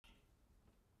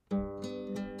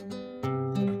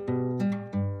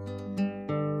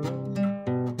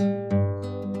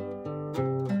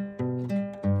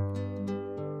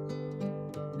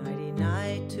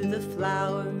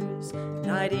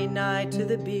Nighty night to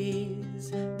the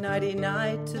bees, nighty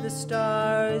night to the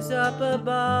stars up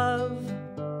above.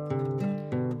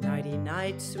 Nighty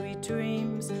night, sweet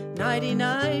dreams, nighty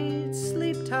night,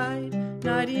 sleep tight,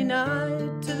 nighty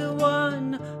night to the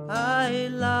one I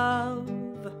love.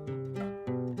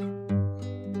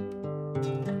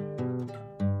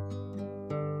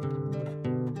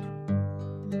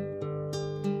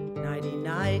 Nighty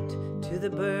night to the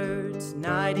birds,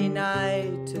 nighty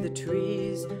night to the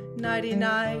trees, nighty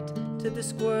night to the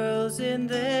squirrels in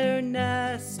their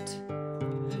nest.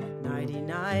 Nighty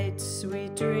night,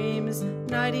 sweet dreams,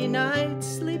 nighty night,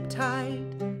 sleep tight,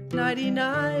 nighty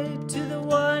night to the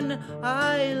one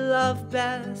I love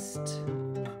best.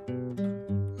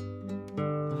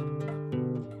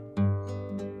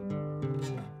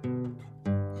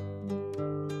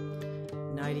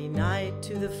 Nighty night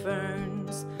to the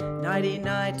ferns, nighty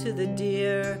night to the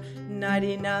deer,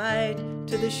 nighty night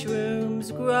to the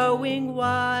shrooms growing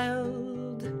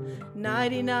wild.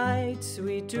 Nighty night,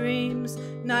 sweet dreams,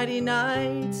 nighty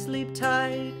night, sleep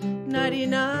tight, nighty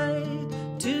night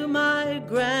to my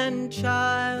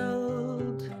grandchild.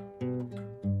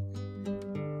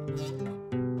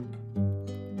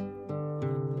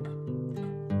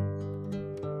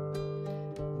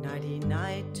 Nighty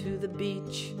night to the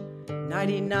beach,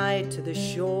 nighty night to the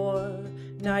shore,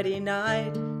 nighty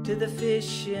night to the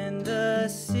fish in the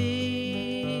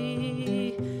sea.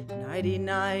 Nighty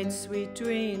night, sweet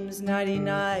dreams, nighty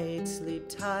night, sleep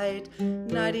tight,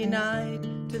 nighty night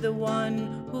to the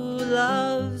one who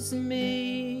loves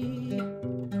me.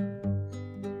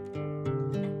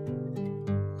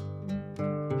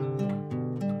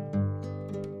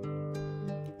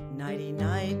 Nighty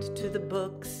night to the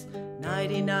books,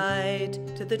 nighty night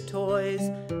to the toys,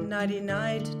 nighty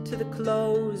night to the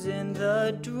clothes in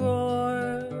the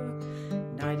drawer.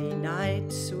 Nighty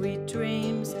night, sweet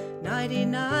dreams, nighty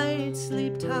night,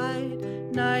 sleep tight,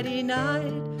 nighty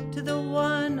night to the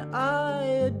one I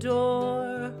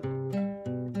adore.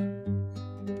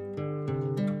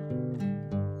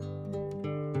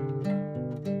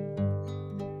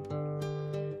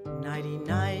 Nighty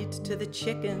night to the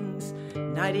chickens,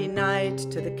 nighty night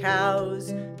to the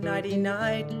cows, nighty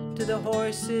night to the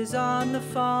horses on the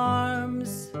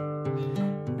farms.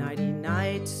 Nighty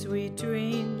night, sweet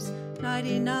dreams,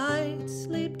 nighty night,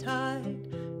 sleep tight,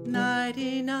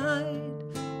 nighty night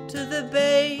to the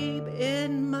babe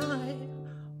in my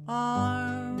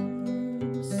arms.